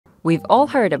We've all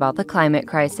heard about the climate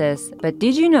crisis, but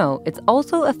did you know it's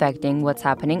also affecting what's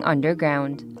happening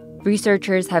underground?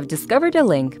 Researchers have discovered a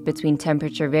link between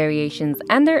temperature variations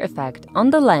and their effect on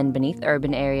the land beneath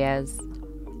urban areas.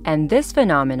 And this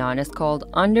phenomenon is called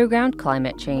underground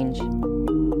climate change.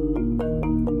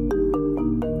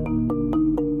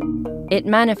 It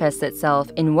manifests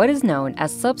itself in what is known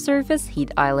as subsurface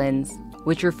heat islands,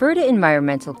 which refer to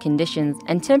environmental conditions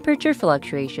and temperature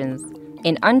fluctuations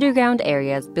in underground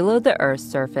areas below the Earth's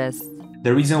surface.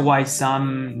 The reason why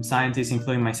some scientists,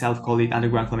 including myself, call it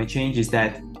underground climate change is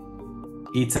that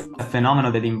it's a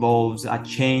phenomenon that involves a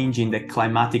change in the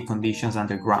climatic conditions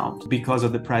underground because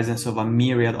of the presence of a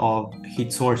myriad of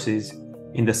heat sources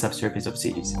in the subsurface of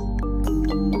cities.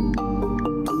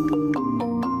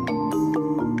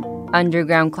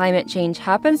 Underground climate change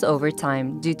happens over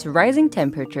time due to rising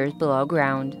temperatures below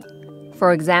ground.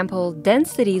 For example,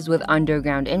 dense cities with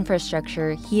underground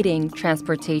infrastructure, heating,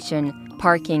 transportation,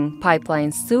 parking,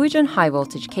 pipelines, sewage, and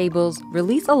high-voltage cables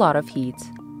release a lot of heat.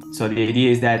 So the idea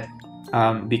is that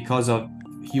because of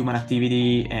human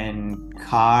activity and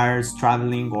cars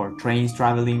traveling or trains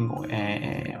traveling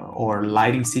or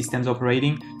lighting systems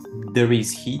operating, there is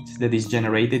heat that is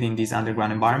generated in these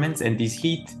underground environments, and this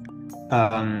heat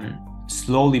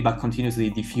slowly but continuously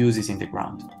diffuses in the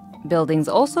ground. Buildings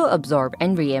also absorb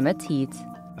and re-emit heat.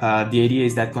 The idea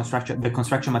is that the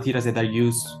construction materials that are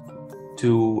used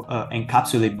to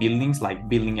encapsulate buildings, like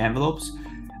building envelopes,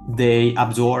 they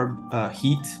absorb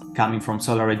heat coming from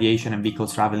solar radiation and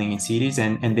vehicles traveling in cities,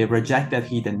 and they reject that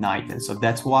heat at night. And so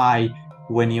that's why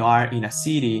when you are in a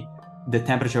city, the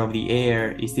temperature of the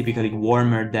air is typically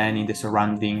warmer than in the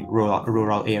surrounding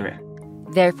rural area.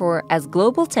 Therefore, as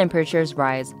global temperatures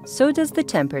rise, so does the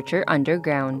temperature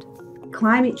underground.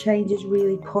 Climate change is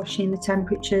really pushing the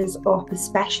temperatures up,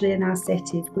 especially in our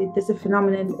cities. There's a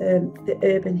phenomenon, the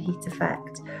urban heat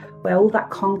effect, where all that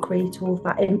concrete, all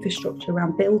that infrastructure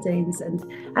around buildings and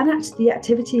actually the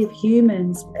activity of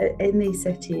humans in these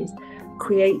cities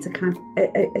creates a kind of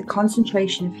a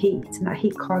concentration of heat, and that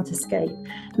heat can't escape.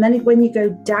 And then when you go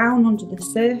down under the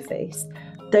surface,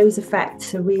 those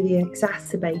effects are really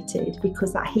exacerbated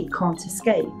because that heat can't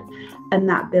escape, and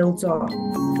that builds up.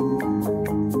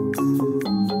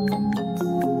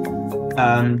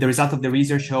 The result of the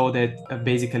research show that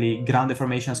basically ground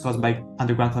deformations caused by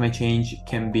underground climate change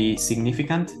can be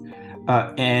significant,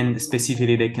 and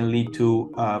specifically they can lead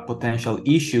to potential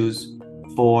issues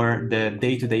for the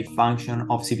day-to-day function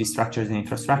of city structures and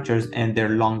infrastructures and their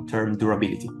long-term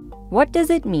durability. What does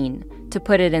it mean? To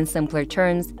put it in simpler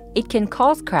terms, it can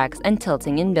cause cracks and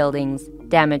tilting in buildings,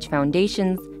 damage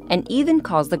foundations, and even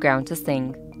cause the ground to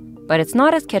sink. But it's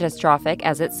not as catastrophic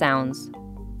as it sounds.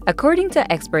 According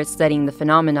to experts studying the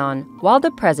phenomenon, while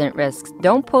the present risks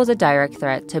don't pose a direct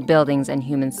threat to buildings and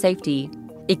human safety,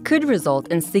 it could result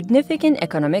in significant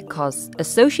economic costs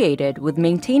associated with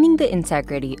maintaining the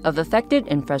integrity of affected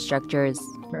infrastructures.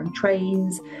 From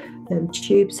trains,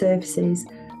 tube surfaces,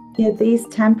 these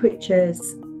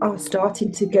temperatures are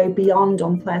starting to go beyond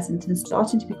unpleasant and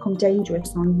starting to become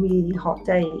dangerous on really hot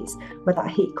days where that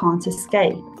heat can't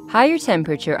escape. Higher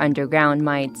temperature underground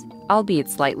might, albeit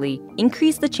slightly,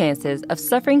 increase the chances of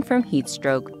suffering from heat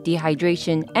stroke,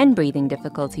 dehydration, and breathing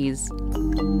difficulties.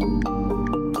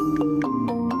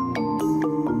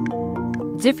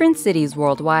 Different cities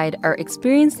worldwide are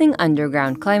experiencing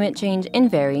underground climate change in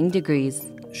varying degrees.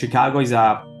 Chicago is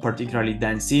a particularly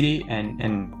dense city and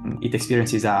it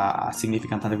experiences a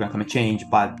significant underground climate change,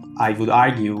 but I would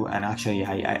argue, and actually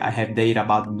I have data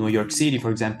about New York City,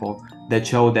 for example, that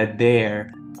show that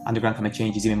their underground climate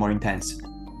change is even more intense.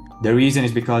 The reason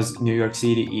is because New York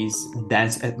City is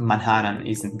dense, Manhattan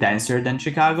is denser than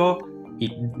Chicago.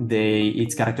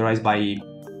 It's characterized by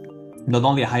not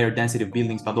only a higher density of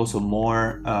buildings, but also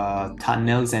more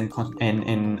tunnels and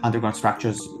underground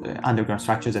structures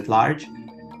at large.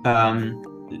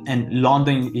 And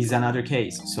London is another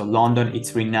case. So London,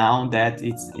 it's renowned that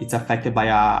it's affected by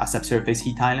a subsurface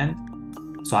heat island,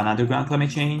 so an underground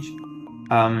climate change.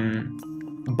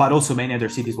 But also many other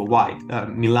cities worldwide,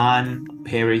 Milan,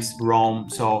 Paris, Rome.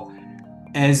 So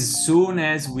as soon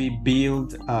as we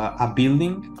build a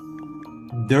building,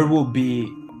 there will be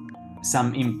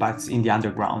some impacts in the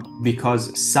underground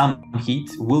because some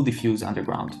heat will diffuse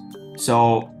underground.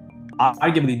 So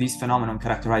arguably this phenomenon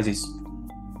characterizes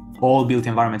all built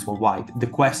environments worldwide. The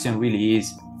question really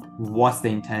is, what's the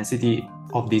intensity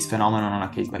of this phenomenon on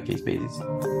a case-by-case basis?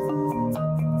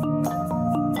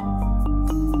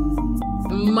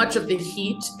 Much of the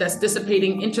heat that's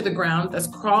dissipating into the ground, that's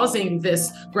causing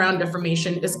this ground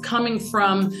deformation, is coming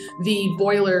from the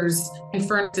boilers and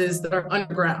furnaces that are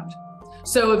underground.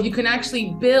 So if you can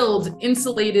actually build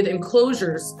insulated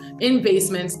enclosures in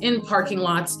basements, in parking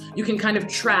lots, you can kind of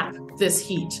trap this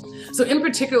heat. So in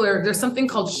particular, there's something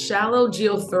called shallow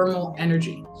geothermal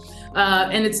energy.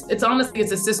 And it's honestly,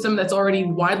 it's a system that's already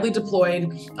widely deployed,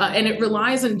 and it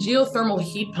relies on geothermal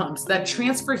heat pumps that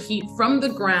transfer heat from the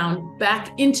ground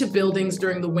back into buildings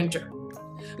during the winter.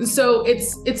 And so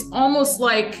it's almost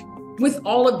like with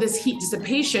all of this heat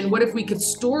dissipation, what if we could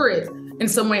store it in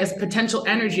some way as potential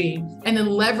energy and then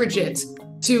leverage it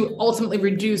to ultimately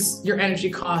reduce your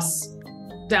energy costs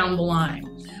down the line?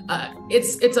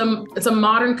 It's a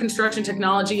modern construction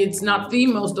technology. It's not the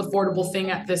most affordable thing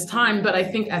at this time, but I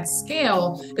think at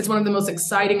scale, it's one of the most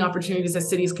exciting opportunities that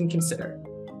cities can consider.